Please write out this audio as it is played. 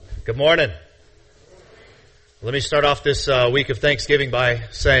Good morning. Let me start off this week of Thanksgiving by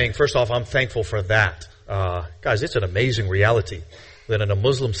saying, first off, I'm thankful for that. Guys, it's an amazing reality that in a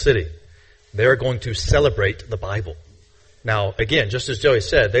Muslim city, they're going to celebrate the Bible. Now, again, just as Joey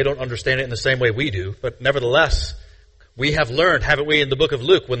said, they don't understand it in the same way we do, but nevertheless, we have learned, haven't we, in the book of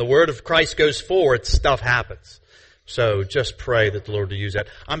Luke, when the word of Christ goes forward, stuff happens. So just pray that the Lord will use that.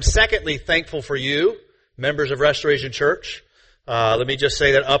 I'm secondly thankful for you, members of Restoration Church. Let me just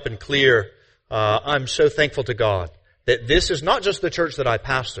say that up and clear. I'm so thankful to God that this is not just the church that I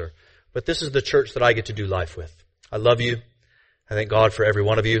pastor, but this is the church that I get to do life with. I love you. I thank God for every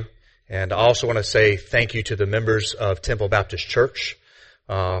one of you. And I also want to say thank you to the members of Temple Baptist Church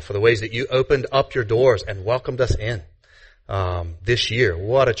for the ways that you opened up your doors and welcomed us in this year.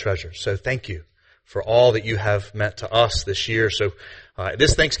 What a treasure. So thank you for all that you have meant to us this year. So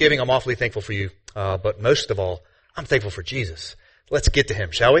this Thanksgiving, I'm awfully thankful for you. But most of all, I'm thankful for Jesus. Let's get to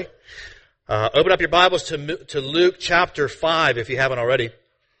Him, shall we? Open up your Bibles to Luke chapter 5 if you haven't already.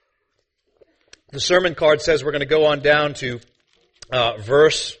 The sermon card says we're going to go on down to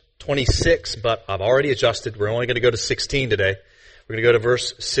verse 26, but I've already adjusted. We're only going to go to 16 today. We're going to go to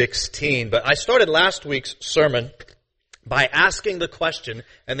verse 16. But I started last week's sermon by asking the question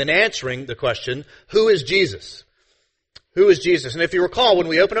and then answering the question, who is Jesus? Who is Jesus? And if you recall, when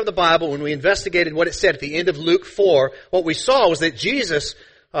we opened up the Bible, when we investigated what it said at the end of Luke 4, what we saw was that Jesus,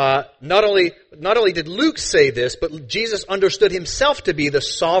 not only did Luke say this, but Jesus understood himself to be the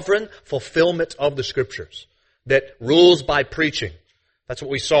sovereign fulfillment of the Scriptures that rules by preaching. That's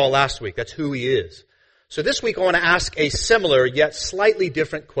what we saw last week. That's who he is. So this week I want to ask a similar yet slightly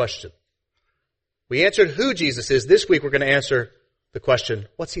different question. We answered who Jesus is. This week we're going to answer the question,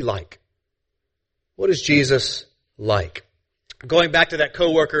 what's he like? What is Jesus like? Going back to that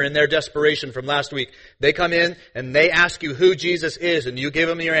coworker in their desperation from last week, they come in and they ask you who Jesus is, and you give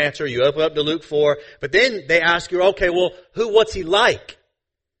them your answer. You open up to Luke 4, but then they ask you, okay, well, what's he like?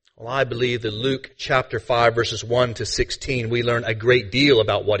 Well, I believe that Luke chapter 5, verses 1 to 16, we learn a great deal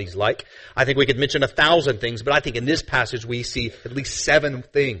about what he's like. I think we could mention 1,000 things, but I think in this passage we see at least 7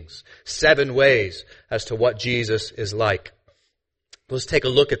 things, 7 ways as to what Jesus is like. Let's take a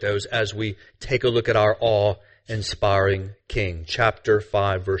look at those as we take a look at our awe-inspiring King. Chapter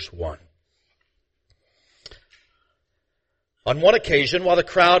 5, verse 1. On one occasion, while the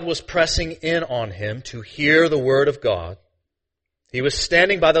crowd was pressing in on him to hear the word of God, he was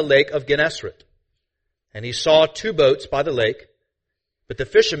standing by the lake of Gennesaret, and he saw 2 boats by the lake, but the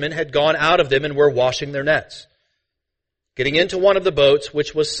fishermen had gone out of them and were washing their nets. Getting into one of the boats,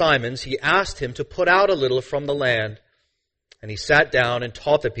 which was Simon's, he asked him to put out a little from the land, and he sat down and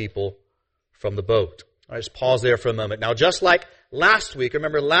taught the people from the boat. All right, just pause there for a moment. Now, just like last week,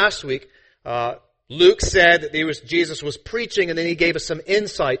 remember last week, Luke said that Jesus was preaching, and then he gave us some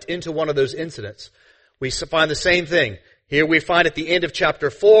insight into one of those incidents. We find the same thing. Here we find at the end of chapter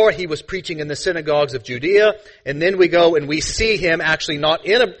 4, he was preaching in the synagogues of Judea, and then we go and we see him actually not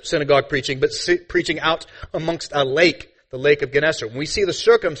in a synagogue preaching, but preaching out amongst a lake, the lake of Gennesaret. And we see the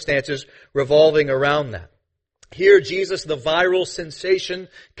circumstances revolving around that. Here, Jesus, the viral sensation,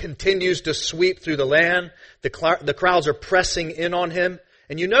 continues to sweep through the land. The crowds are pressing in on him.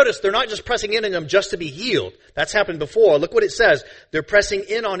 And you notice they're not just pressing in on him just to be healed. That's happened before. Look what it says. They're pressing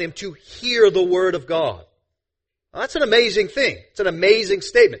in on him to hear the word of God. Now, that's an amazing thing. It's an amazing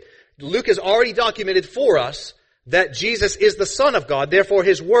statement. Luke has already documented for us that Jesus is the Son of God. Therefore,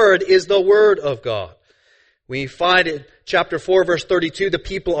 his word is the word of God. We find in chapter 4, verse 32, the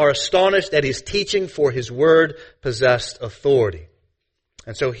people are astonished at his teaching, for his word possessed authority.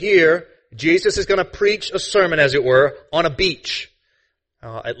 And so here, Jesus is going to preach a sermon, as it were, on a beach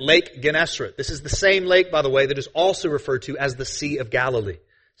at Lake Gennesaret. This is the same lake, by the way, that is also referred to as the Sea of Galilee.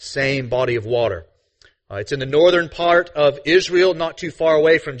 Same body of water. It's in the northern part of Israel, not too far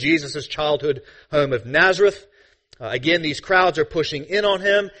away from Jesus' childhood home of Nazareth. Again, these crowds are pushing in on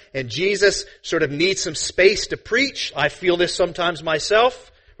him, and Jesus sort of needs some space to preach. I feel this sometimes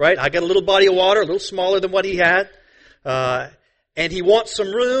myself, right? I got a little body of water, a little smaller than what he had. And he wants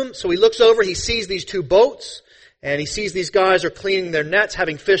some room, so he looks over, he sees these 2 boats, and he sees these guys are cleaning their nets,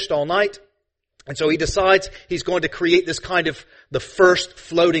 having fished all night. And so he decides he's going to create this kind of the first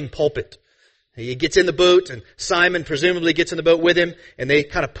floating pulpit. He gets in the boat, and Simon presumably gets in the boat with him, and they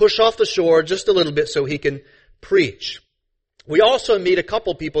kind of push off the shore just a little bit so he can preach. We also meet a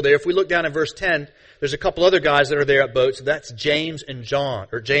couple people there. If we look down in verse 10, there's a couple other guys that are there at boats. That's James and John.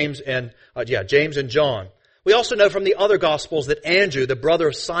 We also know from the other Gospels that Andrew, the brother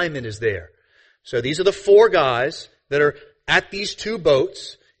of Simon, is there. So these are the 4 guys that are at these 2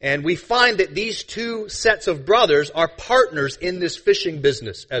 boats. And we find that these two sets of brothers are partners in this fishing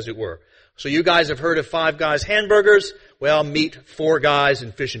business, as it were. So you guys have heard of Five Guys hamburgers. Well, meet Four Guys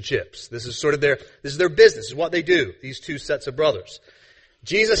and fish and chips. This is sort of their business. This is what they do, these two sets of brothers.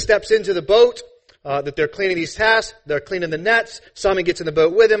 Jesus steps into the boat that they're cleaning these tasks. They're cleaning the nets. Simon gets in the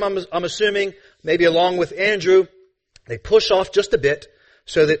boat with him, I'm assuming, maybe along with Andrew. They push off just a bit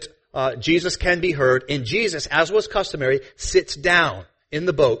so that Jesus can be heard. And Jesus, as was customary, sits down in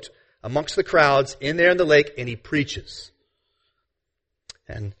the boat amongst the crowds in there in the lake, and he preaches.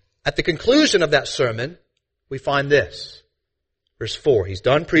 And at the conclusion of that sermon, we find this. Verse 4, he's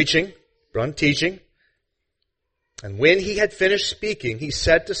done preaching, done teaching. And when he had finished speaking, he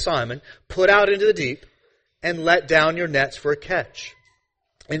said to Simon, "Put out into the deep and let down your nets for a catch."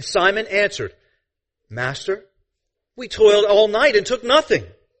 And Simon answered, "Master, we toiled all night and took nothing.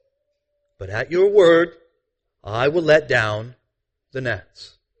 But at your word, I will let down the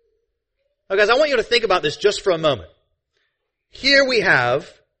nets." Now guys, I want you to think about this just for a moment. Here we have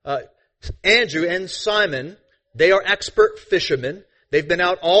Andrew and Simon. They are expert fishermen. They've been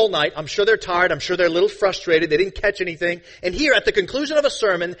out all night. I'm sure they're tired. I'm sure they're a little frustrated. They didn't catch anything. And here at the conclusion of a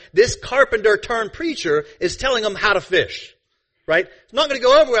sermon, this carpenter turned preacher is telling them how to fish. Right? It's not going to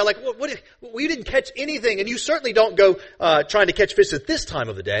go over well. Like, we didn't catch anything. And you certainly don't go trying to catch fish at this time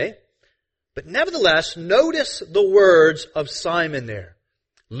of the day. But nevertheless, notice the words of Simon there.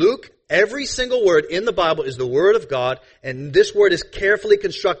 Luke, every single word in the Bible is the Word of God, and this word is carefully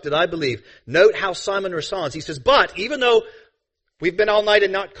constructed, I believe. Note how Simon responds. He says, "But even though we've been all night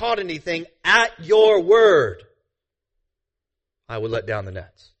and not caught anything, at your word, I will let down the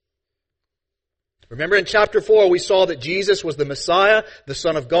nets." Remember in chapter 4, we saw that Jesus was the Messiah, the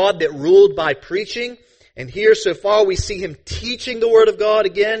Son of God, that ruled by preaching. And here, so far, we see him teaching the Word of God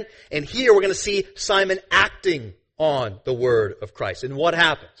again. And here, we're going to see Simon acting on the Word of Christ. And what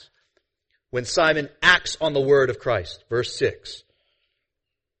happens when Simon acts on the Word of Christ? Verse 6.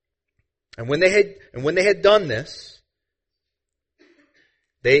 And when they had done this,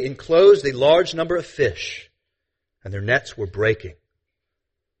 they enclosed a large number of fish, and their nets were breaking.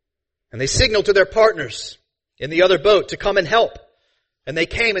 And they signaled to their partners in the other boat to come and help. And they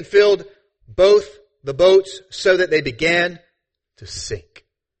came and filled both the boats so that they began to sink.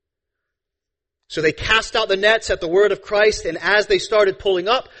 So they cast out the nets at the word of Christ, and as they started pulling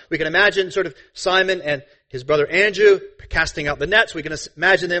up, we can imagine sort of Simon and his brother Andrew casting out the nets. We can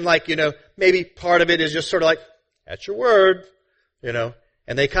imagine them like, maybe part of it is just sort of like, "That's your word,"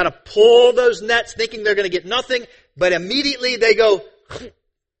 and they kind of pull those nets thinking they're going to get nothing, but immediately they go,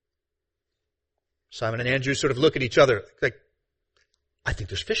 Simon and Andrew sort of look at each other like, "I think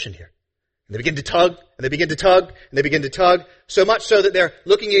there's fish in here." And they begin to tug, and they begin to tug, and they begin to tug, so much so that they're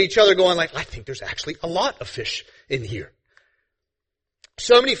looking at each other going like, "I think there's actually a lot of fish in here."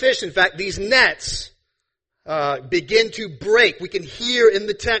 So many fish, in fact, these nets begin to break. We can hear in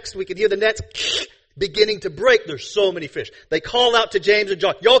the text, we can hear the nets beginning to break. There's so many fish. They call out to James and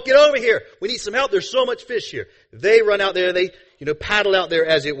John, "Y'all get over here. We need some help. There's so much fish here." They run out there. They, paddle out there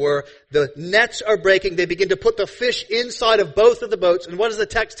as it were. The nets are breaking. They begin to put the fish inside of both of the boats. And what does the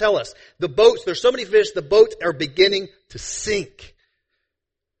text tell us? The boats, there's so many fish, the boats are beginning to sink.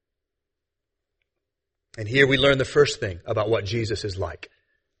 And here we learn the first thing about what Jesus is like.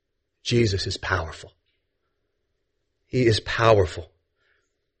 Jesus is powerful. He is powerful.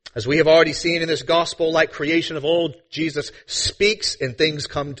 As we have already seen in this gospel, like creation of old, Jesus speaks and things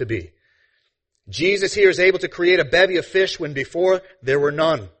come to be. Jesus here is able to create a bevy of fish when before there were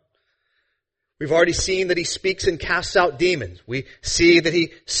none. We've already seen that he speaks and casts out demons. We see that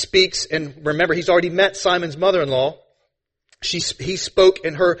he speaks, and remember, he's already met Simon's mother-in-law. He spoke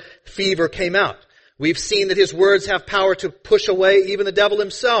and her fever came out. We've seen that his words have power to push away even the devil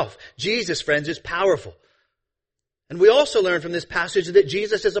himself. Jesus, friends, is powerful. And we also learn from this passage that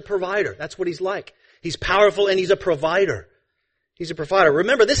Jesus is a provider. That's what he's like. He's powerful and he's a provider. He's a provider.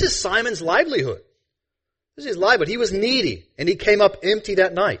 Remember, this is Simon's livelihood. This is his livelihood. He was needy and he came up empty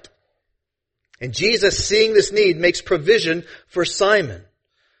that night. And Jesus, seeing this need, makes provision for Simon.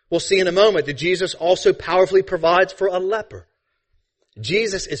 We'll see in a moment that Jesus also powerfully provides for a leper.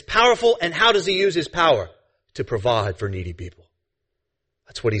 Jesus is powerful, and how does he use his power? To provide for needy people.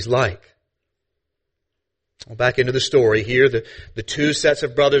 That's what he's like. Well, back into the story here, the two sets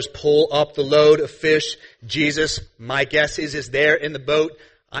of brothers pull up the load of fish. Jesus, my guess is there in the boat.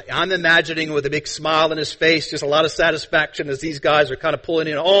 I'm imagining with a big smile on his face, just a lot of satisfaction as these guys are kind of pulling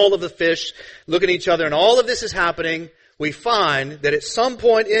in all of the fish, looking at each other, and all of this is happening. We find that at some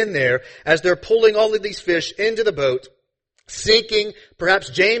point in there, as they're pulling all of these fish into the boat, sinking. Perhaps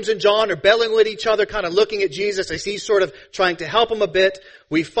James and John are belling with each other, kind of looking at Jesus as he's sort of trying to help them a bit.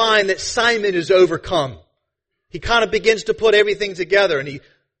 We find that Simon is overcome. He kind of begins to put everything together, and he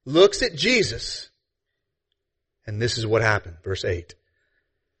looks at Jesus. And this is what happened, verse 8.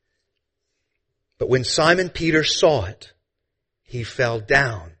 But when Simon Peter saw it, he fell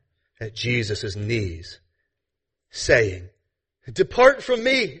down at Jesus' knees, saying, "Depart from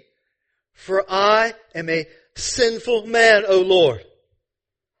me, for I am a sinful man, O Lord."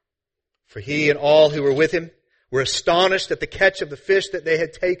 For he and all who were with him were astonished at the catch of the fish that they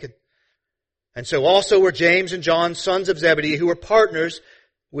had taken. And so also were James and John, sons of Zebedee, who were partners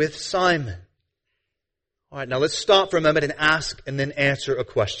with Simon. All right, now let's stop for a moment and ask and then answer a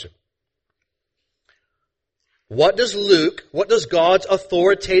question. What does God's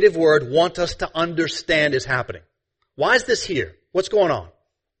authoritative word want us to understand is happening? Why is this here? What's going on?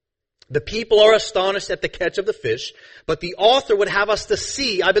 The people are astonished at the catch of the fish, but the author would have us to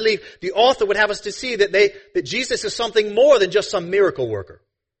see, I believe the author would have us to see that Jesus is something more than just some miracle worker.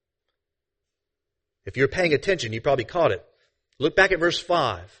 If you're paying attention, you probably caught it. Look back at verse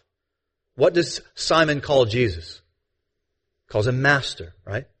 5. What does Simon call Jesus? He calls him master,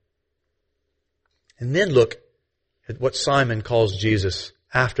 right? And then look at what Simon calls Jesus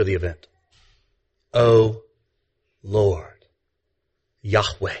after the event. O Lord,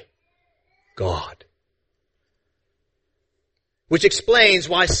 Yahweh, God. Which explains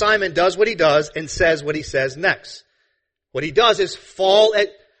why Simon does what he does and says what he says next. What he does is fall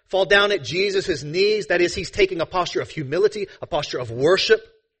down at Jesus' knees. That is, he's taking a posture of humility, a posture of worship.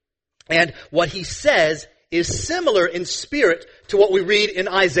 And what he says is similar in spirit to what we read in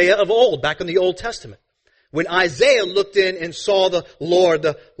Isaiah of old, back in the Old Testament. When Isaiah looked in and saw the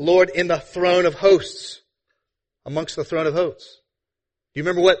Lord in the throne of hosts, amongst the throne of hosts. Do you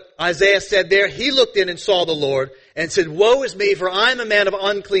remember what Isaiah said there? He looked in and saw the Lord and said, "Woe is me, for I am a man of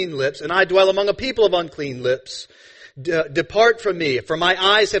unclean lips, and I dwell among a people of unclean lips. Depart from me, for my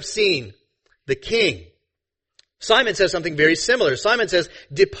eyes have seen the King." Simon says something very similar. Simon says,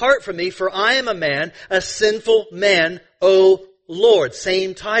 "Depart from me, for I am a man, a sinful man, O Lord."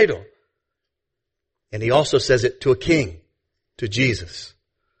 Same title. And he also says it to a king, to Jesus.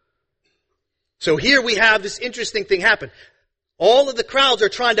 So here we have this interesting thing happen. All of the crowds are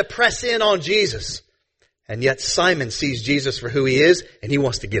trying to press in on Jesus. And yet Simon sees Jesus for who he is, and he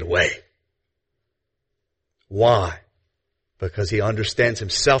wants to get away. Why? Because he understands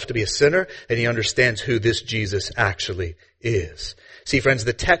himself to be a sinner, and he understands who this Jesus actually is. See, friends,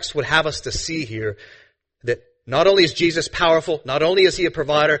 the text would have us to see here that not only is Jesus powerful, not only is he a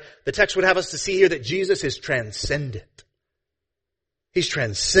provider, the text would have us to see here that Jesus is transcendent. He's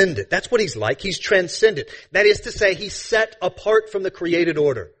transcendent. That's what he's like. He's transcendent. That is to say, he's set apart from the created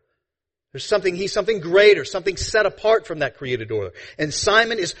order. He's something greater, something set apart from that created order. And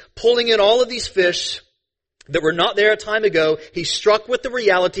Simon is pulling in all of these fish that were not there a time ago. He's struck with the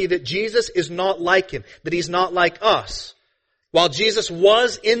reality that Jesus is not like him, that he's not like us. While Jesus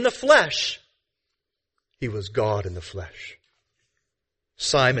was in the flesh, he was God in the flesh.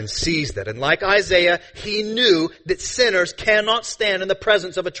 Simon sees that, and like Isaiah, he knew that sinners cannot stand in the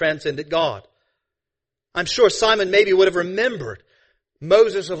presence of a transcendent God. I'm sure Simon maybe would have remembered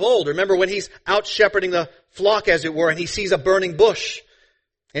Moses of old. Remember when he's out shepherding the flock, as it were, and he sees a burning bush.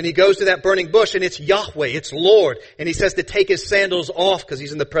 And he goes to that burning bush, and it's Yahweh, it's Lord. And he says to take his sandals off because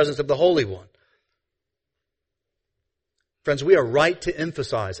he's in the presence of the Holy One. Friends, we are right to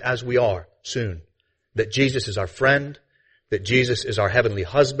emphasize, as we are soon, that Jesus is our friend, that Jesus is our heavenly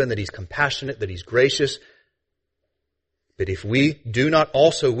husband, that he's compassionate, that he's gracious. But if we do not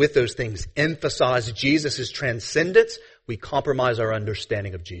also with those things emphasize Jesus' transcendence, we compromise our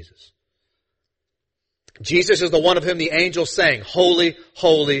understanding of Jesus. Jesus is the one of whom the angels sang, "Holy,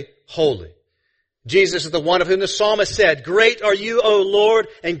 holy, holy." Jesus is the one of whom the psalmist said, "Great are you, O Lord,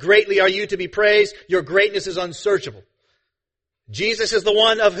 and greatly are you to be praised. Your greatness is unsearchable." Jesus is the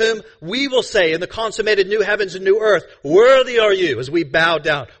one of whom we will say in the consummated new heavens and new earth, "Worthy are you," as we bow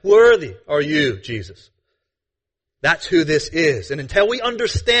down. "Worthy are you, Jesus." That's who this is. And until we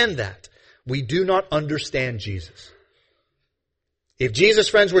understand that, we do not understand Jesus. If Jesus,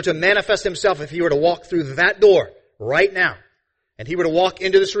 friends, were to manifest himself, if he were to walk through that door right now, and he were to walk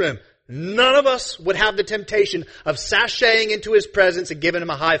into this room, none of us would have the temptation of sashaying into his presence and giving him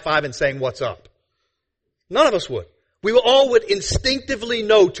a high five and saying, "What's up?" None of us would. We all would instinctively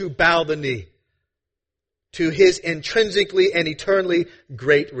know to bow the knee to his intrinsically and eternally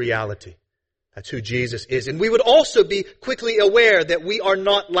great reality. That's who Jesus is. And we would also be quickly aware that we are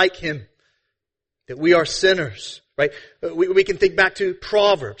not like him, that we are sinners. Right? We can think back to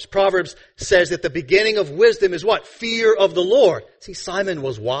Proverbs. Proverbs says that the beginning of wisdom is what? Fear of the Lord. See, Simon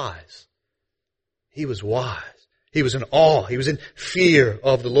was wise. He was wise. He was in awe. He was in fear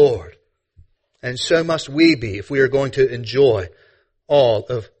of the Lord. And so must we be if we are going to enjoy all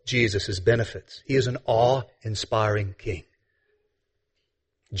of Jesus' benefits. He is an awe-inspiring King.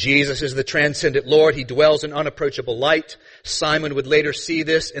 Jesus is the transcendent Lord. He dwells in unapproachable light. Simon would later see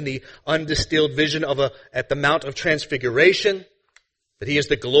this in the undistilled vision at the Mount of Transfiguration. But he is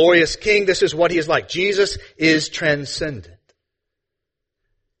the glorious King. This is what he is like. Jesus is transcendent.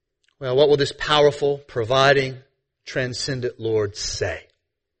 Well, what will this powerful, providing, transcendent Lord say?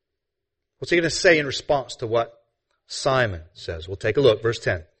 What's he going to say in response to what Simon says? We'll take a look. Verse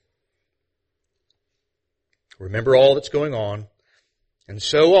 10. Remember all that's going on. And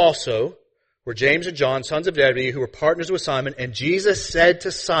so also were James and John, sons of Zebedee, who were partners with Simon. And Jesus said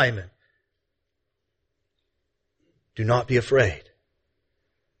to Simon, do not be afraid.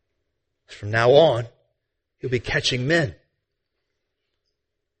 From now on, you'll be catching men.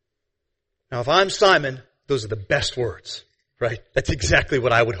 Now, if I'm Simon, those are the best words, right? That's exactly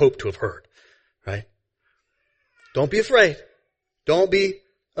what I would hope to have heard, right? Don't be afraid. Don't be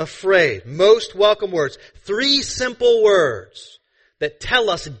afraid. Most welcome words. 3 simple words that tell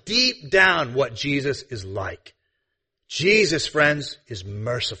us deep down what Jesus is like. Jesus, friends, is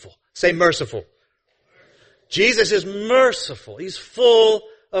merciful. Say merciful. Jesus is merciful. He's full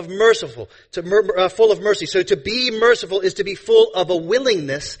of full of mercy. So to be merciful is to be full of a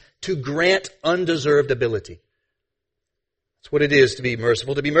willingness to grant undeserved ability. That's what it is to be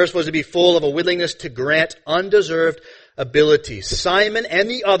merciful. To be merciful is to be full of a willingness to grant undeserved ability. Simon and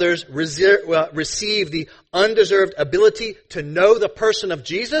the others receive the undeserved ability to know the person of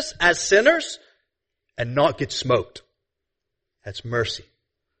Jesus as sinners and not get smoked. That's mercy.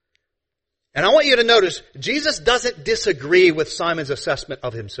 And I want you to notice, Jesus doesn't disagree with Simon's assessment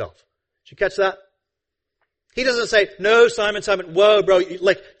of himself. Did you catch that? He doesn't say, no, Simon, whoa, bro,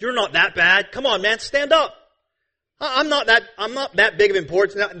 you're not that bad. Come on, man, stand up. I'm not that big of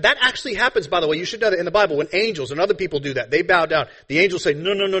importance. Now, that actually happens, by the way. You should know that in the Bible when angels and other people do that. They bow down. The angels say,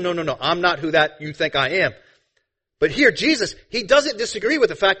 no. I'm not who that you think I am. But here, Jesus, he doesn't disagree with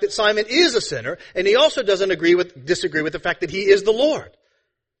the fact that Simon is a sinner, and he also doesn't disagree with the fact that he is the Lord.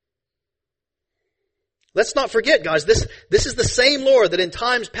 Let's not forget, guys, this is the same Lord that in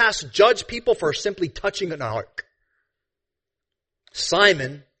times past judged people for simply touching an ark.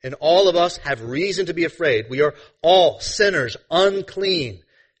 Simon and all of us have reason to be afraid. We are all sinners, unclean,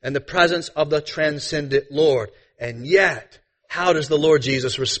 in the presence of the transcendent Lord. And yet, how does the Lord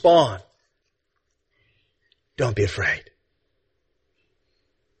Jesus respond? Don't be afraid.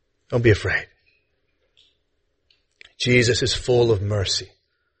 Don't be afraid. Jesus is full of mercy.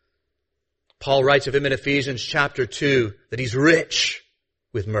 Paul writes of him in Ephesians chapter 2 that he's rich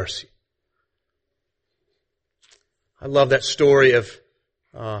with mercy. I love that story of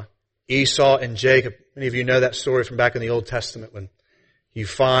Esau and Jacob. Many of you know that story from back in the Old Testament when you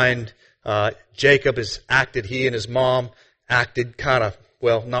find Jacob he and his mom acted kind of,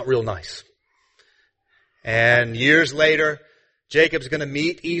 not real nice. And years later, Jacob's going to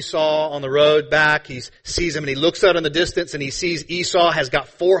meet Esau on the road back. He sees him and he looks out in the distance and he sees Esau has got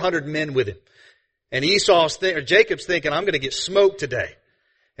 400 men with him. And Jacob's thinking, I'm going to get smoked today.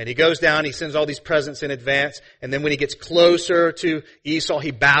 And he goes down, he sends all these presents in advance. And then when he gets closer to Esau,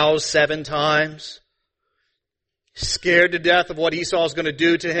 he bows 7 times. Scared to death of what Esau is going to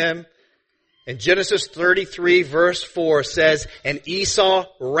do to him. And Genesis 33 verse 4 says, and Esau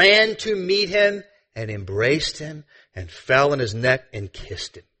ran to meet him and embraced him and fell on his neck and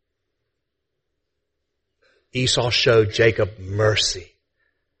kissed him. Esau showed Jacob mercy.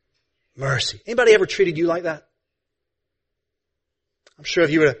 Mercy. Anybody ever treated you like that? I'm sure if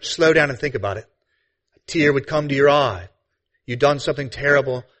you were to slow down and think about it, a tear would come to your eye. You'd done something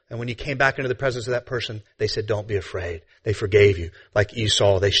terrible, and when you came back into the presence of that person, they said, don't be afraid. They forgave you. Like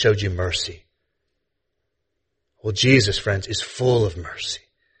Esau, they showed you mercy. Well, Jesus, friends, is full of mercy.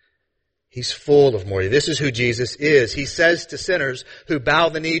 He's full of mercy. This is who Jesus is. He says to sinners who bow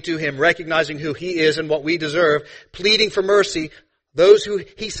the knee to him, recognizing who he is and what we deserve, pleading for mercy, those who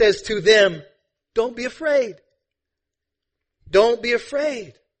he says to them, don't be afraid. Don't be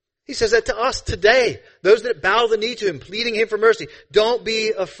afraid. He says that to us today. Those that bow the knee to him, pleading him for mercy. Don't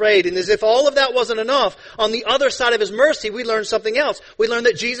be afraid. And as if all of that wasn't enough, on the other side of his mercy, we learn something else. We learn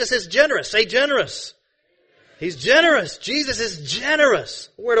that Jesus is generous. Say generous. He's generous. Jesus is generous.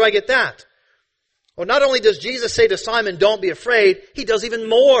 Where do I get that? Well, not only does Jesus say to Simon, don't be afraid, he does even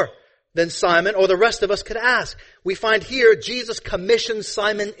more than Simon or the rest of us could ask. We find here Jesus commissions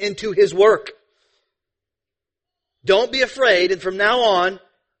Simon into his work. Don't be afraid, and from now on,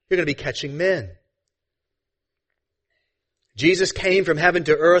 you're going to be catching men. Jesus came from heaven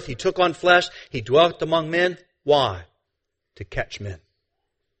to earth. He took on flesh. He dwelt among men. Why? To catch men.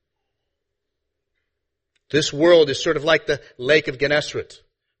 This world is sort of like the lake of Gennesaret.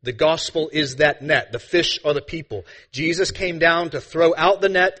 The gospel is that net. The fish are the people. Jesus came down to throw out the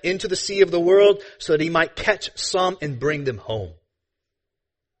net into the sea of the world so that he might catch some and bring them home.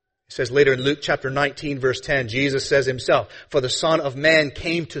 It says later in Luke chapter 19, verse 10, Jesus says himself, "For the Son of Man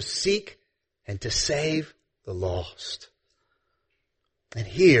came to seek and to save the lost." And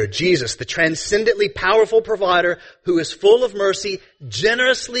here, Jesus, the transcendently powerful provider who is full of mercy,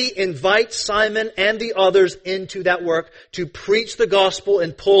 generously invites Simon and the others into that work to preach the gospel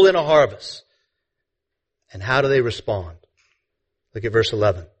and pull in a harvest. And how do they respond? Look at verse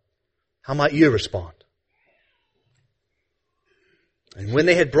 11. How might you respond? And when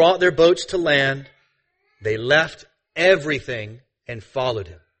they had brought their boats to land, they left everything and followed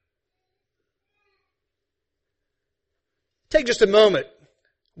him. Take just a moment,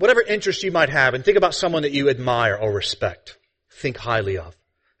 whatever interest you might have, and think about someone that you admire or respect. Think highly of.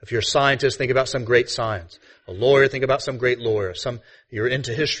 If you're a scientist, think about some great science. A lawyer, think about some great lawyer. You're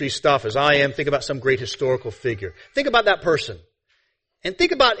into history stuff, as I am, think about some great historical figure. Think about that person. And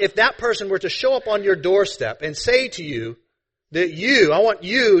think about if that person were to show up on your doorstep and say to you that I want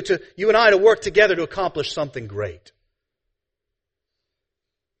you and I to work together to accomplish something great.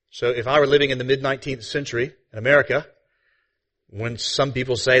 So if I were living in the mid-19th century in America, when some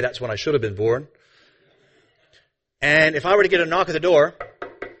people say that's when I should have been born. And if I were to get a knock at the door,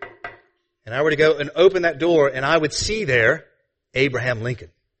 and I were to go and open that door, and I would see there Abraham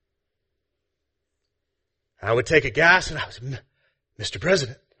Lincoln. I would take a gas, and I was, "Mr.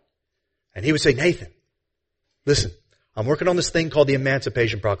 President." And he would say, "Nathan, listen, I'm working on this thing called the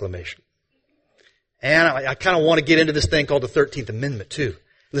Emancipation Proclamation. And I kind of want to get into this thing called the 13th Amendment too.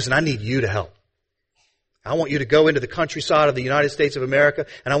 Listen, I need you to help. I want you to go into the countryside of the United States of America,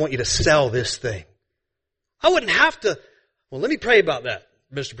 and I want you to sell this thing." I wouldn't have to, "Well, let me pray about that,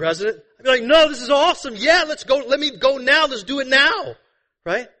 Mr. President." I'd be like, "No, this is awesome. Yeah, let's go. Let me go now. Let's do it now."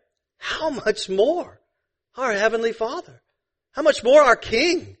 Right? How much more our Heavenly Father? How much more our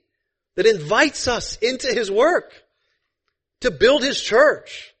King that invites us into His work to build His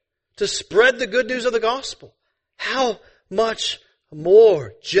church, to spread the good news of the gospel? How much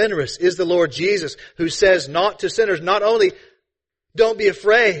more generous is the Lord Jesus, who says not to sinners, not only don't be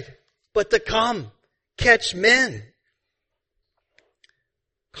afraid, but to come, catch men.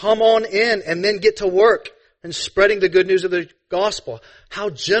 Come on in and then get to work and spreading the good news of the gospel. How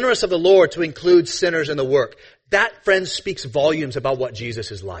generous of the Lord to include sinners in the work. That, friends, speaks volumes about what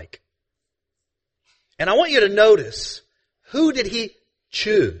Jesus is like. And I want you to notice, who did He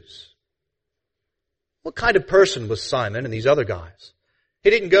choose? What kind of person was Simon and these other guys? He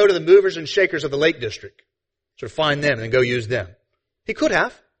didn't go to the movers and shakers of the Lake District, sort of find them and then go use them. He could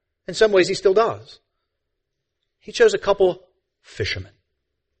have. In some ways, he still does. He chose a couple fishermen,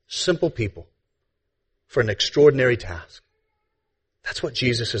 simple people, for an extraordinary task. That's what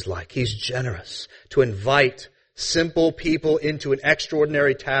Jesus is like. He's generous to invite simple people into an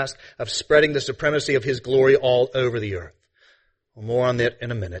extraordinary task of spreading the supremacy of His glory all over the earth. Well, more on that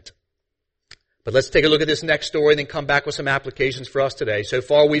in a minute. But let's take a look at this next story and then come back with some applications for us today. So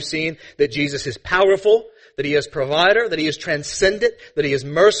far we've seen that Jesus is powerful, that He is provider, that He is transcendent, that He is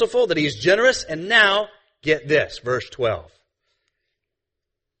merciful, that He is generous. And now, get this, verse 12.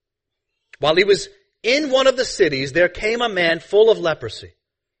 While He was in one of the cities, there came a man full of leprosy.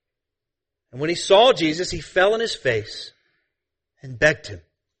 And when he saw Jesus, he fell on his face and begged Him.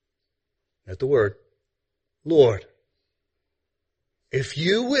 Note the word, "Lord, if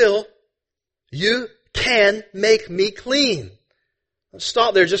you will, you can make me clean." Let's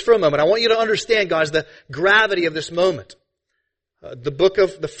stop there just for a moment. I want you to understand, guys, the gravity of this moment.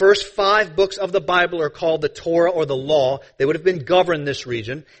 The first 5 books of the Bible are called the Torah or the Law. They would have been governed this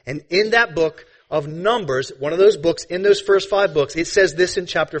region. And in that book of Numbers, one of those books, in those first 5 books, it says this in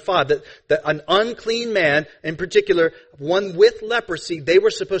chapter 5, that an unclean man, in particular, one with leprosy, they were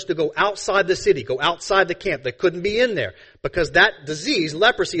supposed to go outside the city, go outside the camp. They couldn't be in there because that disease,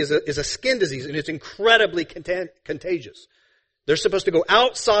 leprosy, is a skin disease, and it's incredibly contagious. They're supposed to go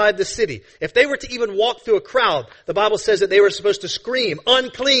outside the city. If they were to even walk through a crowd, the Bible says that they were supposed to scream,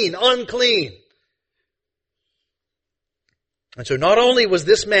 "Unclean, unclean." And so not only was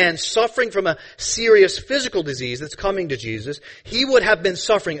this man suffering from a serious physical disease that's coming to Jesus, he would have been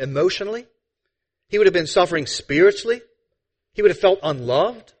suffering emotionally. He would have been suffering spiritually. He would have felt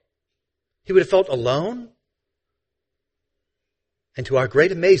unloved. He would have felt alone. And to our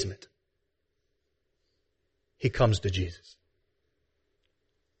great amazement, he comes to Jesus.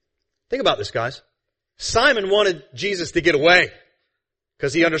 Think about this, guys. Simon wanted Jesus to get away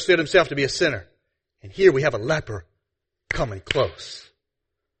because he understood himself to be a sinner. And here we have a leper coming close.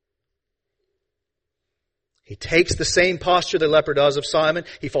 He takes the same posture the leper does of Simon.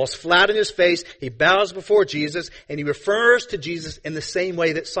 He falls flat on his face. He bows before Jesus, and he refers to Jesus in the same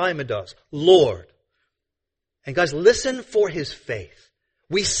way that Simon does. Lord. And guys, listen for his faith.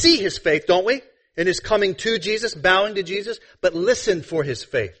 We see his faith, don't we? In his coming to Jesus, bowing to Jesus. But listen for his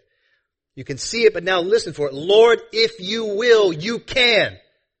faith. You can see it, but now listen for it. Lord, if you will, you can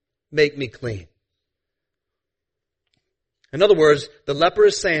make me clean. In other words, the leper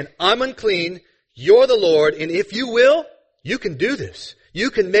is saying, I'm unclean. You're the Lord, and if you will, you can do this. You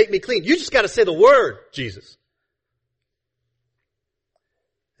can make me clean. You just got to say the word, Jesus.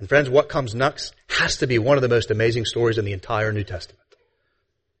 And friends, what comes next has to be one of the most amazing stories in the entire New Testament.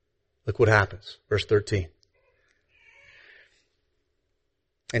 Look what happens. Verse 13.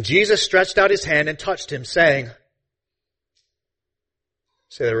 And Jesus stretched out his hand and touched him, saying,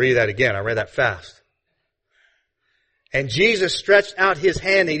 read that again. I read that fast. And Jesus stretched out his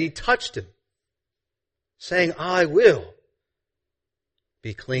hand and he touched him, saying, I will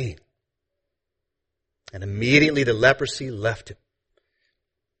be clean. And immediately the leprosy left him.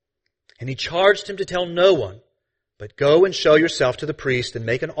 And he charged him to tell no one, but go and show yourself to the priest and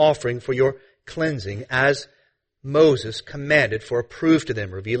make an offering for your cleansing as Moses commanded for a proof to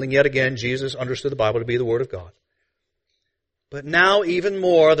them. Revealing yet again, Jesus understood the Bible to be the Word of God. But now even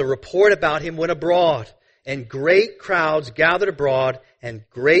more, the report about him went abroad, and great crowds gathered abroad, and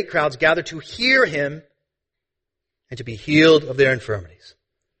great crowds gathered to hear him and to be healed of their infirmities.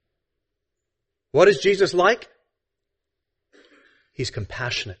 What is Jesus like? He's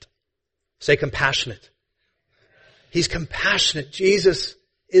compassionate. Say compassionate. He's compassionate. Jesus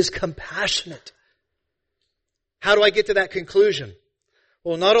is compassionate. How do I get to that conclusion?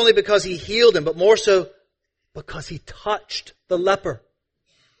 Well, not only because he healed him, but more so because he touched the leper.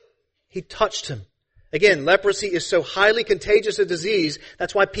 He touched him. Again, leprosy is so highly contagious a disease,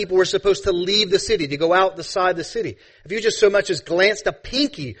 that's why people were supposed to leave the city, to go outside the city. If you just so much as glanced a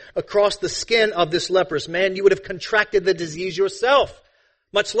pinky across the skin of this leprous man, you would have contracted the disease yourself.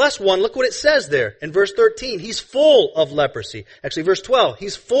 Much less one. Look what it says there in verse 13. He's full of leprosy. Actually, verse 12,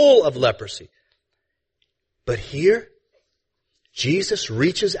 he's full of leprosy. But here, Jesus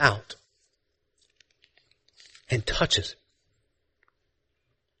reaches out and touches him.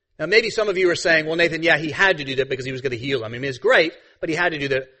 Now, maybe some of you are saying, well, Nathan, yeah, he had to do that because he was going to heal him. I mean, it's great, but he had to do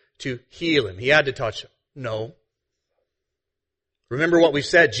that to heal him. He had to touch him. No. Remember what we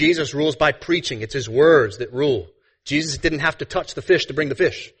said. Jesus rules by preaching. It's his words that rule. Jesus didn't have to touch the fish to bring the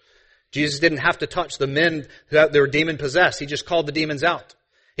fish. Jesus didn't have to touch the men that were demon-possessed. He just called the demons out.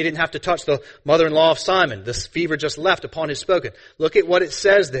 He didn't have to touch the mother-in-law of Simon. This fever just left upon his spoken. Look at what it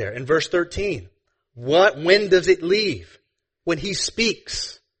says there in verse 13. When does it leave? When he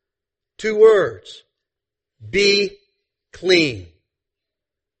speaks. 2 words. Be clean.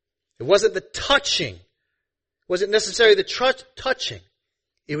 It wasn't the touching. It wasn't necessarily the touching.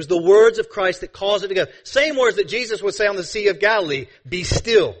 It was the words of Christ that caused it to go. Same words that Jesus would say on the Sea of Galilee, be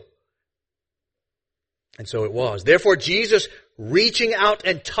still. And so it was. Therefore, Jesus reaching out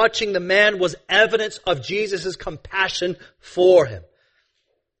and touching the man was evidence of Jesus' compassion for him.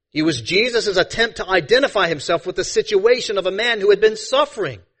 It was Jesus' attempt to identify himself with the situation of a man who had been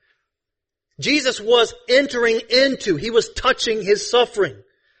suffering. Jesus was entering into, he was touching his suffering.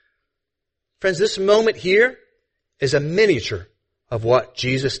 Friends, this moment here is a miniature of what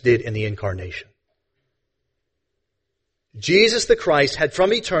Jesus did in the incarnation. Jesus the Christ had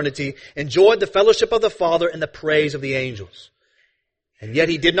from eternity enjoyed the fellowship of the Father and the praise of the angels. And yet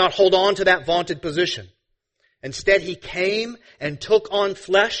he did not hold on to that vaunted position. Instead, he came and took on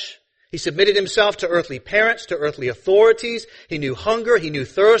flesh. He submitted himself to earthly parents, to earthly authorities. He knew hunger, he knew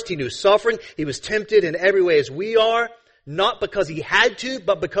thirst, he knew suffering. He was tempted in every way as we are, not because he had to,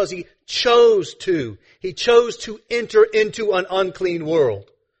 but because he chose to. He chose to enter into an unclean world,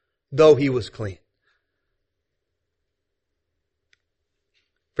 though he was clean.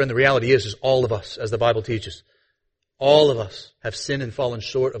 Friend, the reality is all of us, as the Bible teaches, all of us have sinned and fallen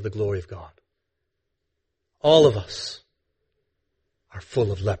short of the glory of God. All of us are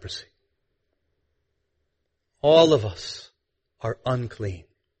full of leprosy. All of us are unclean.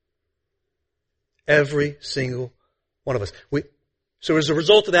 Every single one of us. So as a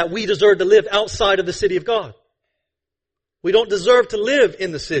result of that, we deserve to live outside of the city of God. We don't deserve to live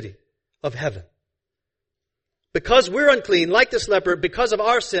in the city of heaven. Because we're unclean, like this leper, because of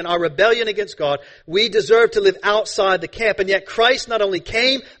our sin, our rebellion against God, we deserve to live outside the camp. And yet Christ not only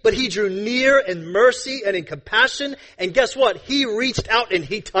came, but He drew near in mercy and in compassion. And guess what? He reached out and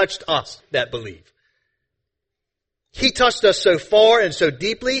He touched us that believe. He touched us so far and so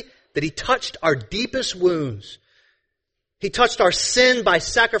deeply that He touched our deepest wounds. He touched our sin by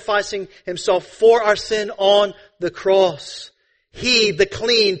sacrificing Himself for our sin on the cross. He, the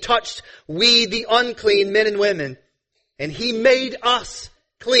clean, touched we, the unclean men and women, and He made us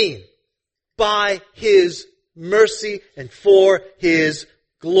clean by His mercy and for His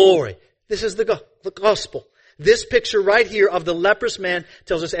glory. This is the gospel. This picture right here of the leprous man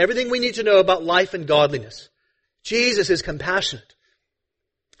tells us everything we need to know about life and godliness. Jesus is compassionate.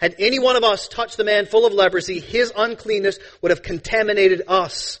 Had any one of us touched the man full of leprosy, his uncleanness would have contaminated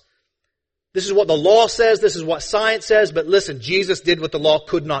us. This is what the law says. This is what science says. But listen, Jesus did what the law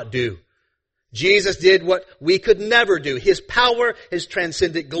could not do. Jesus did what we could never do. His power, His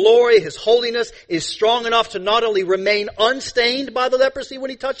transcendent glory, His holiness is strong enough to not only remain unstained by the leprosy when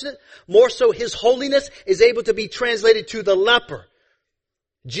He touched it, more so His holiness is able to be translated to the leper.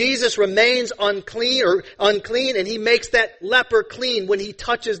 Jesus remains unclean and He makes that leper clean when He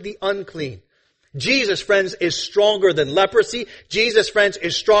touches the unclean. Jesus, friends, is stronger than leprosy. Jesus, friends,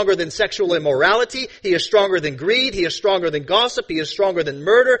 is stronger than sexual immorality. He is stronger than greed. He is stronger than gossip. He is stronger than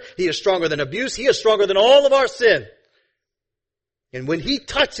murder. He is stronger than abuse. He is stronger than all of our sin. And when He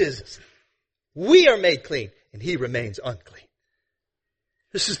touches us, we are made clean and He remains unclean.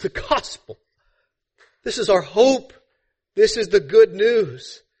 This is the gospel. This is our hope. This is the good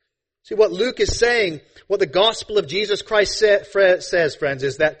news. See, what Luke is saying, what the gospel of Jesus Christ says, friends,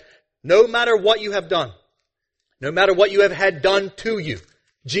 is that no matter what you have done, no matter what you have had done to you,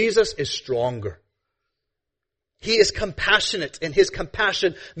 Jesus is stronger. He is compassionate, and His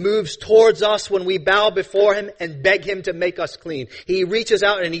compassion moves towards us when we bow before Him and beg Him to make us clean. He reaches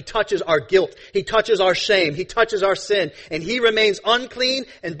out and He touches our guilt. He touches our shame. He touches our sin. And He remains unclean,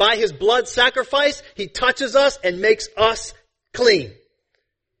 and by His blood sacrifice, He touches us and makes us clean.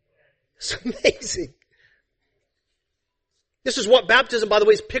 It's amazing. This is what baptism, by the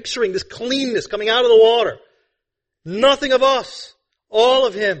way, is picturing, this cleanness coming out of the water. Nothing of us, all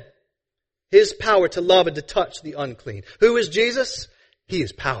of Him. His power to love and to touch the unclean. Who is Jesus? He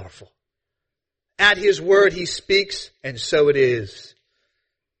is powerful. At His word He speaks, and so it is.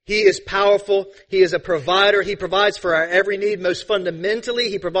 He is powerful. He is a provider. He provides for our every need. Most fundamentally,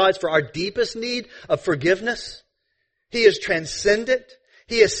 He provides for our deepest need of forgiveness. He is transcendent.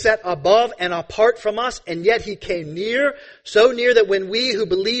 He is set above and apart from us, and yet He came near, so near that when we who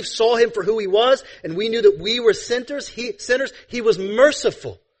believe saw Him for who He was, and we knew that we were sinners, He was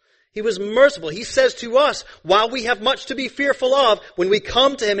merciful. He was merciful. He says to us, while we have much to be fearful of, when we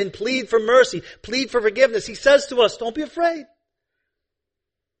come to Him and plead for mercy, plead for forgiveness, He says to us, don't be afraid.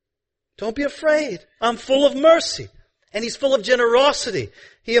 Don't be afraid. I'm full of mercy. And He's full of generosity.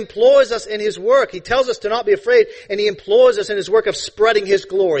 He employs us in His work. He tells us to not be afraid, and He employs us in His work of spreading His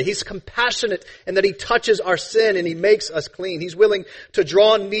glory. He's compassionate in that He touches our sin and He makes us clean. He's willing to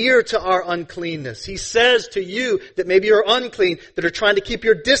draw near to our uncleanness. He says to you that maybe you're unclean, that are trying to keep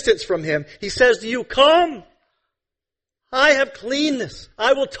your distance from Him. He says to you, come. I have cleanness.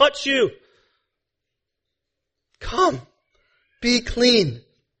 I will touch you. Come. Be clean.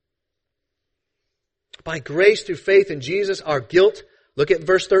 By grace through faith in Jesus, our guilt, look at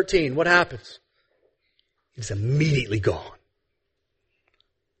verse 13. What happens? It's immediately gone.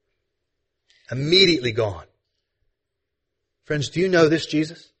 Immediately gone. Friends, do you know this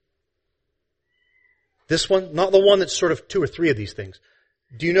Jesus? This one? Not the one that's sort of two or three of these things.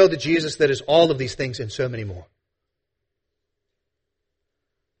 Do you know the Jesus that is all of these things and so many more?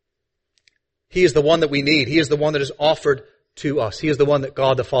 He is the one that we need. He is the one that is offered to us. He is the one that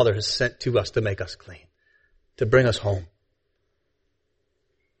God the Father has sent to us to make us clean, to bring us home.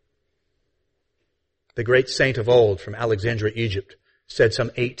 The great saint of old from Alexandria, Egypt, said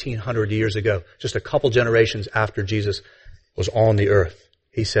some 1800 years ago, just a couple generations after Jesus was on the earth,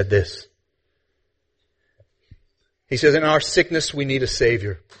 he said this. He says, in our sickness we need a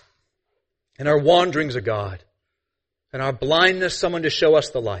Savior. In our wanderings a God. In our blindness someone to show us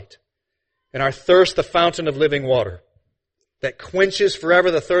the light. In our thirst the fountain of living water that quenches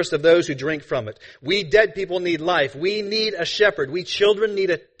forever the thirst of those who drink from it. We dead people need life. We need a shepherd. We children need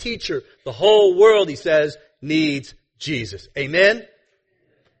a teacher. The whole world, he says, needs Jesus. Amen?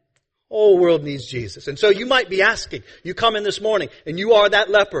 Whole world needs Jesus. And so you might be asking, you come in this morning and you are that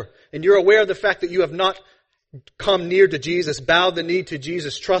leper and you're aware of the fact that you have not come near to Jesus, bowed the knee to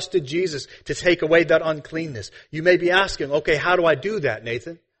Jesus, trusted Jesus to take away that uncleanness. You may be asking, okay, how do I do that,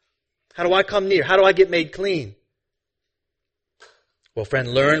 Nathan? How do I come near? How do I get made clean? Well,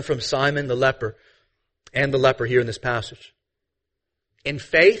 friend, learn from Simon the leper and the leper here in this passage. In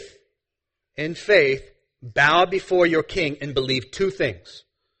faith, bow before your king and believe two things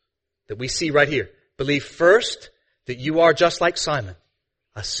that we see right here. Believe first that you are just like Simon,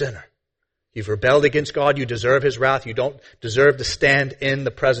 a sinner. You've rebelled against God. You deserve His wrath. You don't deserve to stand in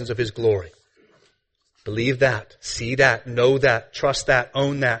the presence of His glory. Believe that. See that. Know that. Trust that.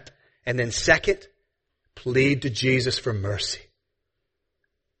 Own that. And then second, plead to Jesus for mercy.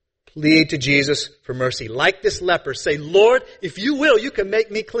 Plead to Jesus for mercy. Like this leper, say, Lord, if you will, you can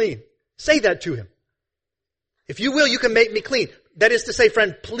make me clean. Say that to Him. If you will, you can make me clean. That is to say,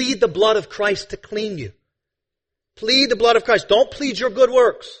 friend, plead the blood of Christ to clean you. Plead the blood of Christ. Don't plead your good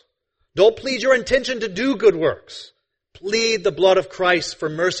works. Don't plead your intention to do good works. Plead the blood of Christ for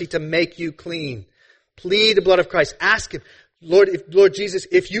mercy to make you clean. Plead the blood of Christ. Ask Him, Lord Jesus,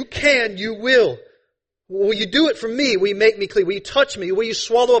 if you can, you will. Will you do it for me? Will you make me clean? Will you touch me? Will you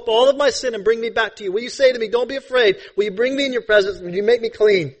swallow up all of my sin and bring me back to you? Will you say to me, don't be afraid. Will you bring me in your presence? Will you make me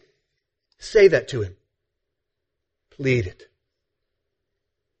clean? Say that to Him. Plead it.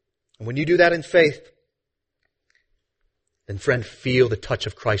 And when you do that in faith, then friend, feel the touch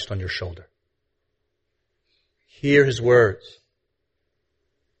of Christ on your shoulder. Hear His words.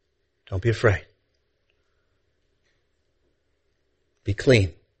 Don't be afraid. Be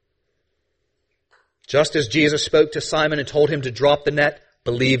clean. Just as Jesus spoke to Simon and told him to drop the net,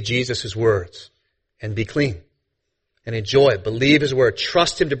 believe Jesus' words and be clean. And enjoy it. Believe His word.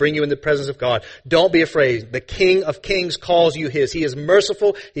 Trust Him to bring you in the presence of God. Don't be afraid. The King of Kings calls you His. He is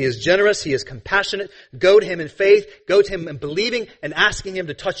merciful. He is generous. He is compassionate. Go to Him in faith. Go to Him in believing and asking Him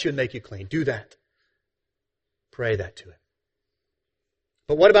to touch you and make you clean. Do that. Pray that to Him.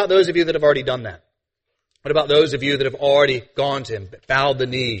 But what about those of you that have already done that? What about those of you that have already gone to Him, bowed the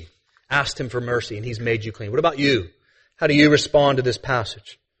knee, asked Him for mercy, and He's made you clean? What about you? How do you respond to this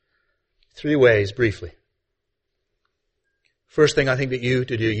passage? 3 ways, briefly. First thing I think that you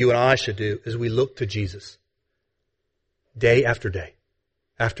and I should do, is we look to Jesus. Day after day,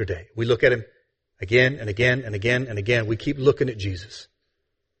 after day. We look at Him again and again and again and again. We keep looking at Jesus.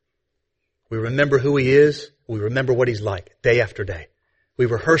 We remember who He is. We remember what He's like, day after day. We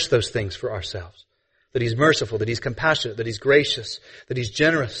rehearse those things for ourselves. That He's merciful, that He's compassionate, that He's gracious, that He's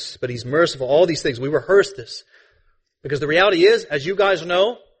generous, but He's merciful. All these things. We rehearse this. Because the reality is, as you guys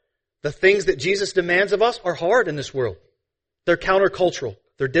know, the things that Jesus demands of us are hard in this world. They're countercultural.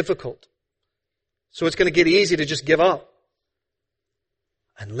 They're difficult. So it's going to get easy to just give up.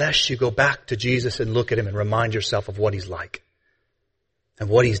 Unless you go back to Jesus and look at Him and remind yourself of what He's like and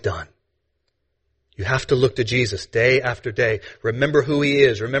what He's done. You have to look to Jesus day after day. Remember who He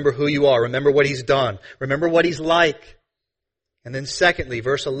is. Remember who you are. Remember what He's done. Remember what He's like. And then secondly,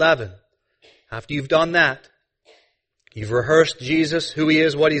 verse 11. After you've done that, you've rehearsed Jesus, who He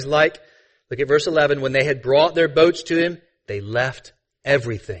is, what He's like. Look at verse 11. When they had brought their boats to Him, they left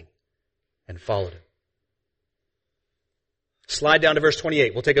everything and followed Him. Slide down to verse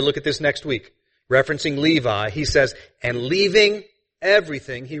 28. We'll take a look at this next week. Referencing Levi, he says, and leaving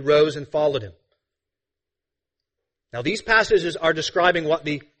everything, he rose and followed Him. Now these passages are describing what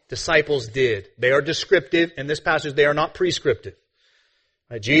the disciples did. They are descriptive. In this passage, they are not prescriptive.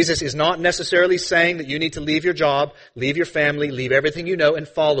 Jesus is not necessarily saying that you need to leave your job, leave your family, leave everything you know and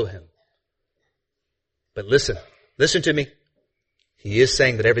follow Him. But listen to me. He is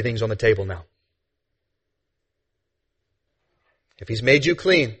saying that everything's on the table now. If He's made you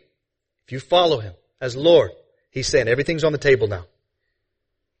clean, if you follow Him as Lord, He's saying everything's on the table now.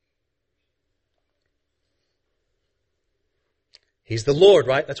 He's the Lord,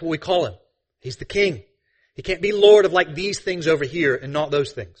 right? That's what we call Him. He's the King. He can't be Lord of like these things over here and not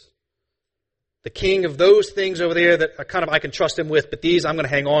those things. The King of those things over there that I can trust Him with, but these I'm going to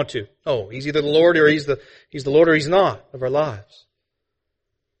hang on to. No, He's either the Lord or He's the Lord or He's not of our lives.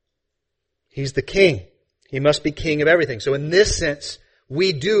 He's the King. He must be King of everything. So in this sense,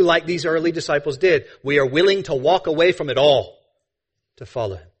 we do like these early disciples did. We are willing to walk away from it all to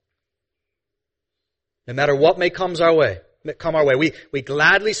follow Him. No matter what may come our way. We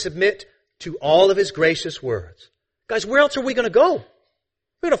gladly submit to all of His gracious words. Guys, where else are we going to go?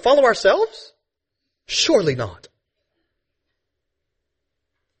 We're going to follow ourselves? Surely not.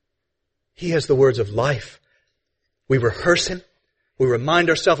 He has the words of life. We rehearse Him. We remind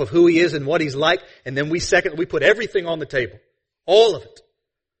ourselves of who He is and what He's like. And then we put everything on the table. All of it.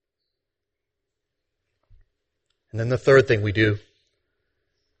 And then the third thing we do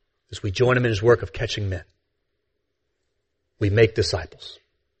is we join Him in His work of catching men. We make disciples.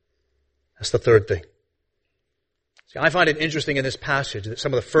 That's the third thing. See, I find it interesting in this passage that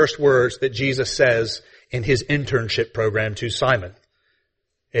some of the first words that Jesus says in His internship program to Simon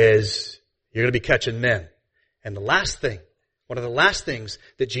is you're going to be catching men. And the last thing, one of the last things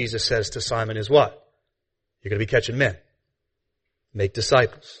that Jesus says to Simon is what? You're going to be catching men. Make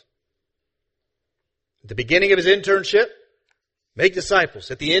disciples. At the beginning of his internship, make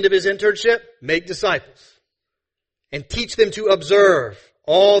disciples. At the end of his internship, make disciples. And teach them to observe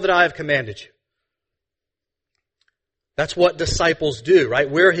all that I have commanded you. That's what disciples do, right?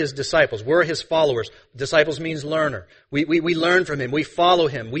 We're his disciples. We're his followers. Disciples means learner. We learn from him. We follow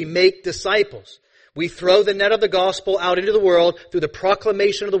him. We make disciples. We throw the net of the gospel out into the world through the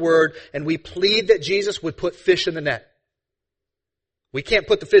proclamation of the word, and we plead that Jesus would put fish in the net. We can't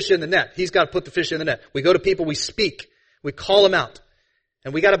put the fish in the net. He's got to put the fish in the net. We go to people, we speak, we call them out.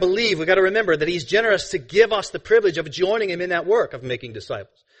 And we got to believe, we got to remember that he's generous to give us the privilege of joining him in that work of making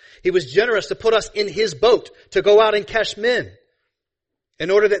disciples. He was generous to put us in his boat to go out and catch men in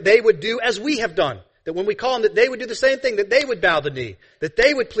order that they would do as we have done. That when we call them, that they would do the same thing, that they would bow the knee, that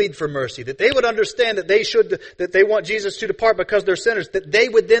they would plead for mercy, that they would understand that they want Jesus to depart because they're sinners, that they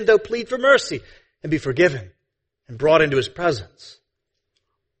would then though plead for mercy and be forgiven and brought into his presence.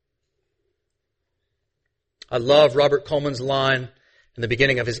 I love Robert Coleman's line in the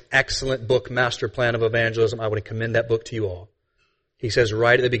beginning of his excellent book, Master Plan of Evangelism. I want to commend that book to you all. He says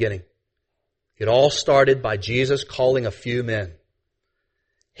right at the beginning, it all started by Jesus calling a few men.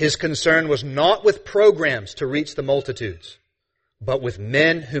 His concern was not with programs to reach the multitudes, but with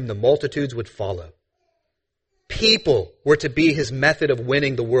men whom the multitudes would follow. People were to be his method of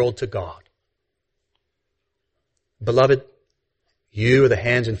winning the world to God. Beloved, you are the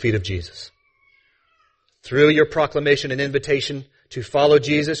hands and feet of Jesus. Through your proclamation and invitation to follow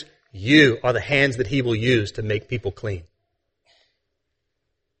Jesus, you are the hands that he will use to make people clean.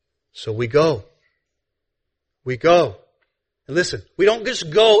 So we go. We go. And listen, we don't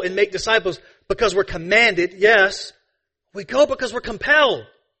just go and make disciples because we're commanded, yes. We go because we're compelled,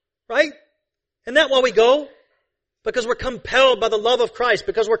 right? Isn't that why we go? Because we're compelled by the love of Christ,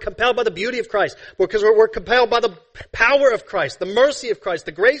 because we're compelled by the beauty of Christ, because we're compelled by the power of Christ, the mercy of Christ,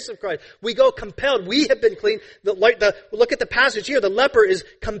 the grace of Christ. We go compelled. We have been clean. Look at the passage here. The leper is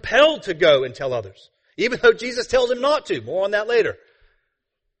compelled to go and tell others, even though Jesus tells him not to. More on that later.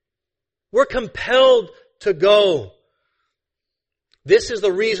 We're compelled to go. This is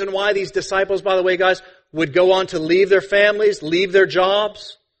the reason why these disciples, by the way, guys, would go on to leave their families, leave their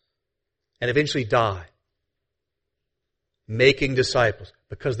jobs, and eventually die. Making disciples,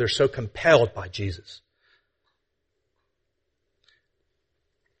 because they're so compelled by Jesus.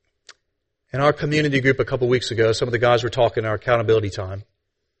 In our community group a couple weeks ago, some of the guys were talking in our accountability time,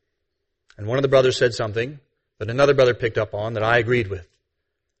 and one of the brothers said something that another brother picked up on that I agreed with.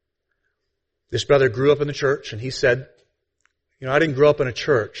 This brother grew up in the church, and he said, I didn't grow up in a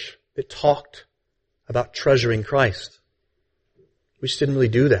church that talked about treasuring Christ. We just didn't really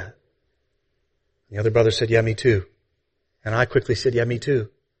do that. And the other brother said, yeah, me too. And I quickly said, yeah, me too.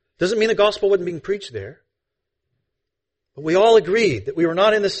 Doesn't mean the gospel wasn't being preached there. But we all agreed that we were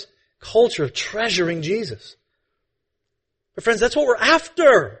not in this culture of treasuring Jesus. But friends, that's what we're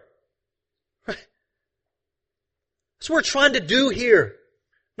after. Right? That's what we're trying to do here.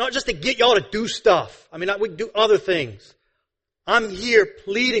 Not just to get y'all to do stuff. We can do other things. I'm here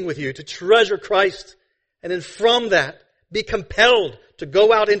pleading with you to treasure Christ, and then from that, be compelled to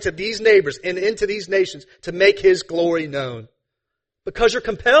go out into these neighbors and into these nations to make his glory known. Because you're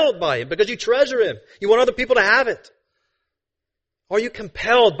compelled by him, because you treasure him. You want other people to have it. Are you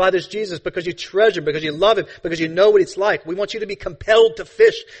compelled by this Jesus because you treasure him, because you love him, because you know what it's like? We want you to be compelled to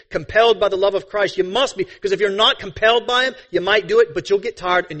fish, compelled by the love of Christ. You must be, because if you're not compelled by him, you might do it, but you'll get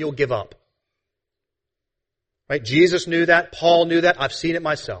tired and you'll give up. Right? Jesus knew that. Paul knew that. I've seen it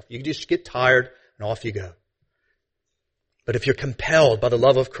myself. You just get tired and off you go. But if you're compelled by the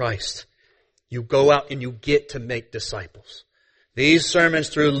love of Christ, you go out and you get to make disciples. These sermons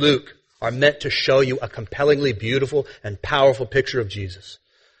through Luke are meant to show you a compellingly beautiful and powerful picture of Jesus,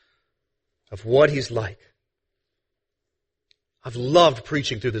 of what he's like. I've loved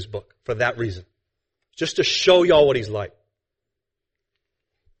preaching through this book for that reason. Just to show y'all what he's like.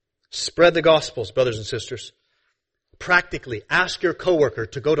 Spread the Gospels, brothers and sisters. Practically, ask your coworker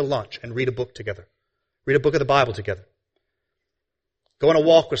to go to lunch and read a book together. Read a book of the Bible together. Go on a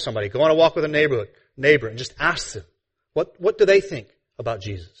walk with somebody. Go on a walk with a neighbor and just ask them, what do they think about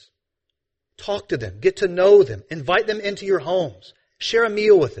Jesus? Talk to them. Get to know them. Invite them into your homes. Share a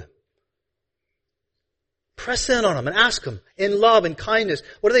meal with them. Press in on them and ask them in love and kindness,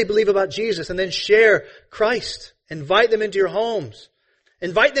 what do they believe about Jesus? And then share Christ. Invite them into your homes.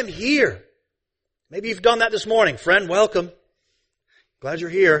 Invite them here. Maybe you've done that this morning. Friend, welcome. Glad you're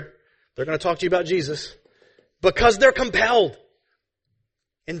here. They're going to talk to you about Jesus. Because they're compelled.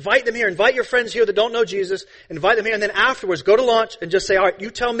 Invite them here. Invite your friends here that don't know Jesus. Invite them here. And then afterwards, go to lunch and just say, all right, you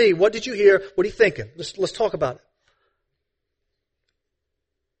tell me, what did you hear? What are you thinking? Let's talk about it.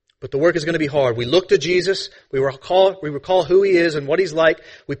 But the work is going to be hard. We look to Jesus. We recall who He is and what He's like.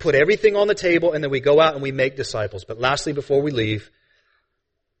 We put everything on the table, and then we go out and we make disciples. But lastly, before we leave,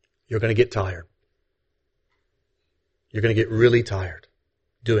 you're going to get tired. You're going to get really tired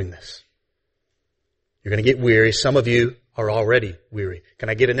doing this. You're going to get weary. Some of you are already weary. Can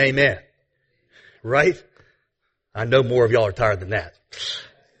I get an amen? Right? I know more of y'all are tired than that.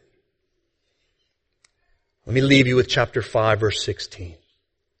 Let me leave you with chapter 5, verse 16.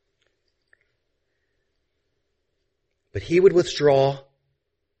 But He would withdraw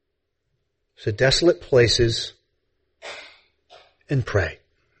to desolate places and pray.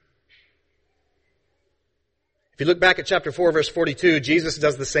 If you look back at chapter 4, verse 42, Jesus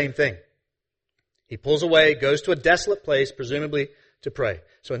does the same thing. He pulls away, goes to a desolate place, presumably to pray.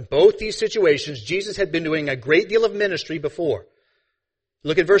 So in both these situations, Jesus had been doing a great deal of ministry before.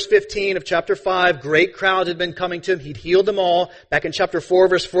 Look at verse 15 of chapter 5. Great crowds had been coming to Him. He'd healed them all. Back in chapter 4,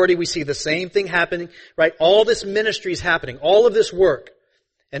 verse 40, we see the same thing happening, right? All this ministry is happening. All of this work.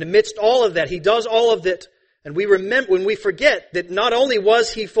 And amidst all of that, He does all of it. And we remember, when we forget that not only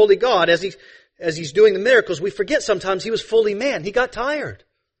was He fully God, as He's doing the miracles, we forget sometimes He was fully man. He got tired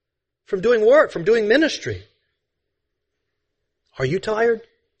from doing work, from doing ministry. Are you tired?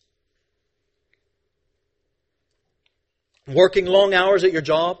 Working long hours at your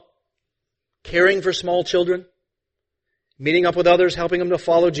job, caring for small children, meeting up with others, helping them to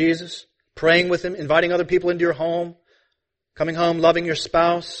follow Jesus, praying with them, inviting other people into your home, coming home, loving your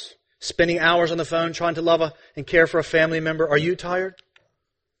spouse, spending hours on the phone trying to love and care for a family member. Are you tired?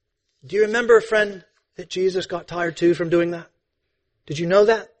 Do you remember, friend, that Jesus got tired too from doing that? Did you know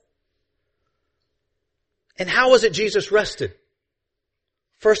that? And how was it Jesus rested?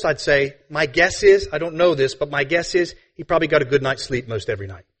 First, I'd say, my guess is, I don't know this, but my guess is He probably got a good night's sleep most every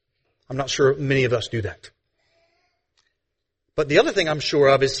night. I'm not sure many of us do that. But the other thing I'm sure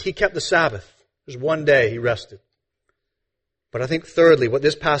of is He kept the Sabbath. There's one day He rested. But I think thirdly, what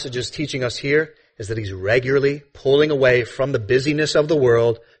this passage is teaching us here is that He's regularly pulling away from the busyness of the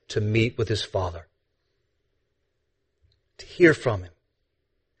world to meet with His Father. To hear from Him.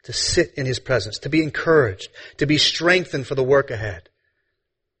 To sit in His presence. To be encouraged. To be strengthened for the work ahead.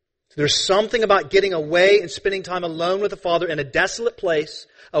 There's something about getting away and spending time alone with the Father in a desolate place,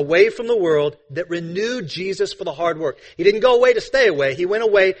 away from the world, that renewed Jesus for the hard work. He didn't go away to stay away. He went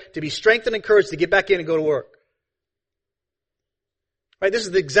away to be strengthened and encouraged to get back in and go to work. Right? This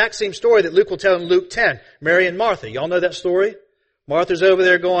is the exact same story that Luke will tell in Luke 10. Mary and Martha. Y'all know that story? Martha's over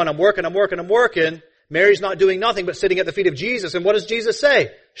there going, I'm working. Mary's not doing nothing but sitting at the feet of Jesus. And what does Jesus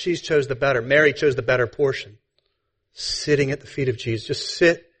say? Mary chose the better portion. Sitting at the feet of Jesus. Just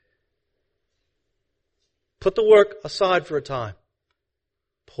sit. Put the work aside for a time.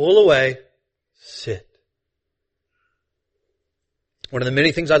 Pull away. Sit. One of the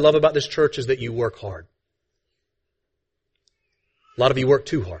many things I love about this church is that you work hard. A lot of you work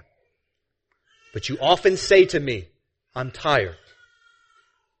too hard. But you often say to me, I'm tired.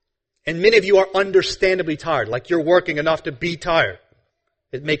 And many of you are understandably tired, like you're working enough to be tired.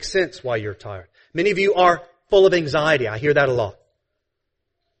 It makes sense why you're tired. Many of you are full of anxiety. I hear that a lot.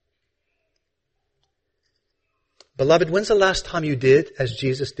 Beloved, when's the last time you did as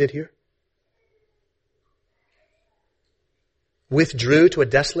Jesus did here? Withdrew to a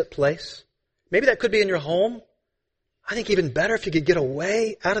desolate place? Maybe that could be in your home. I think even better if you could get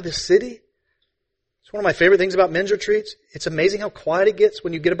away out of this city. It's one of my favorite things about men's retreats. It's amazing how quiet it gets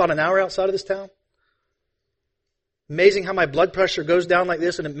when you get about an hour outside of this town. Amazing how my blood pressure goes down like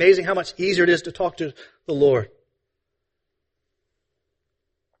this, and amazing how much easier it is to talk to the Lord.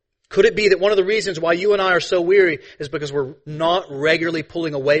 Could it be that one of the reasons why you and I are so weary is because we're not regularly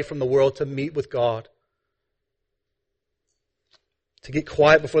pulling away from the world to meet with God? To get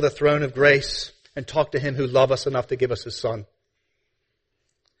quiet before the throne of grace and talk to Him who loved us enough to give us His Son.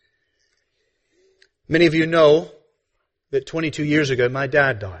 Many of you know that 22 years ago my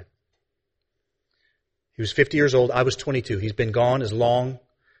dad died. He was 50 years old. I was 22. He's been gone as long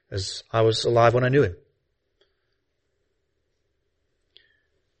as I was alive when I knew him.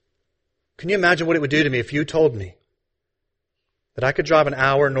 Can you imagine what it would do to me if you told me that I could drive an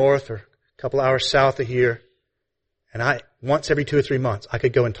hour north or a couple hours south of here, and once every 2 or 3 months, I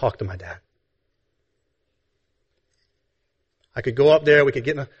could go and talk to my dad? I could go up there, we could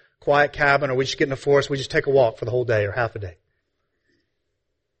get in a quiet cabin, or we just get in the forest, we just take a walk for the whole day or half a day.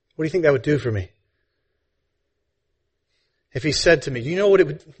 What do you think that would do for me? If he said to me, you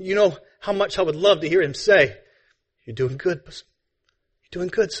know how much I would love to hear him say, you're doing good, you're You're doing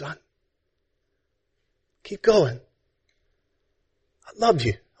good, son. Keep going. I love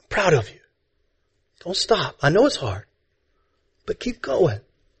you. I'm proud of you. Don't stop. I know it's hard, but keep going.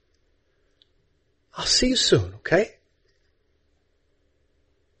 I'll see you soon, okay?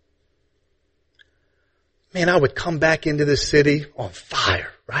 Man, I would come back into this city on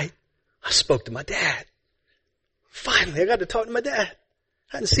fire, right? I spoke to my dad. Finally, I got to talk to my dad.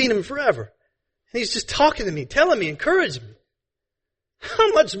 I hadn't seen him forever. And he's just talking to me, telling me, encouraging me.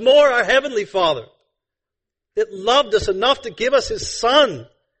 How much more our Heavenly Father that loved us enough to give us His Son.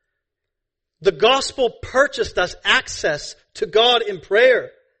 The gospel purchased us access to God in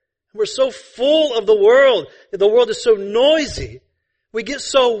prayer. We're so full of the world. The world is so noisy. We get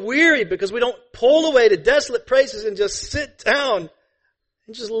so weary because we don't pull away to desolate places and just sit down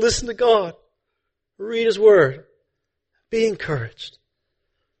and just listen to God. Read His Word. Be encouraged.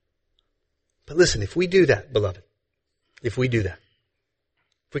 But listen, if we do that, beloved, if we do that,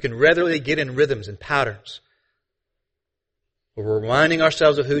 if we can regularly get in rhythms and patterns, where we're reminding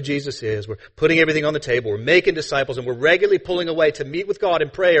ourselves of who Jesus is, we're putting everything on the table, we're making disciples, and we're regularly pulling away to meet with God in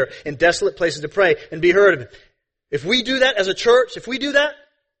prayer, in desolate places to pray and be heard of Him. If we do that as a church, if we do that,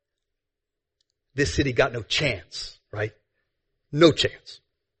 this city got no chance, right? No chance.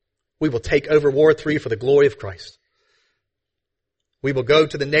 We will take over Ward 3 for the glory of Christ. We will go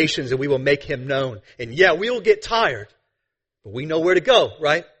to the nations and we will make Him known. And yeah, we will get tired, but we know where to go,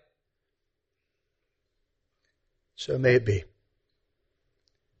 right? So may it be.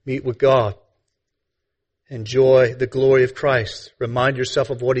 Meet with God. Enjoy the glory of Christ. Remind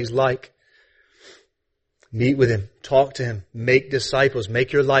yourself of what He's like. Meet with Him. Talk to Him. Make disciples.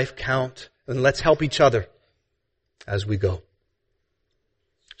 Make your life count. And let's help each other as we go.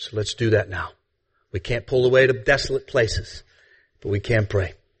 So let's do that now. We can't pull away to desolate places, but we can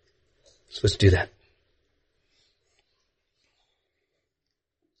pray. So let's do that.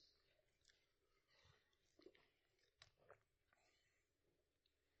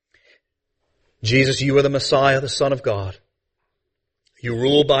 Jesus, you are the Messiah, the Son of God. You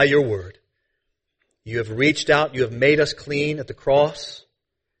rule by your word. You have reached out. You have made us clean at the cross.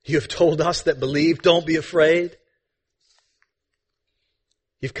 You have told us that believe, don't be afraid.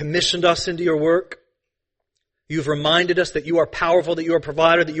 You've commissioned us into your work. You've reminded us that you are powerful, that you are a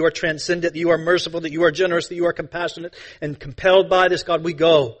provider, that you are transcendent, that you are merciful, that you are generous, that you are compassionate. And compelled by this, God, we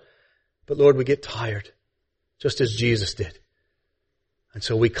go. But Lord, we get tired, just as Jesus did. And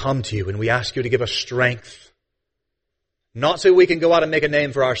so we come to you and we ask you to give us strength. Not so we can go out and make a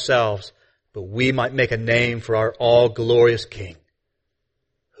name for ourselves, but we might make a name for our all-glorious King,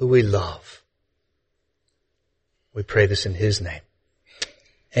 who we love. We pray this in His name.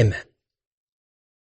 Amen.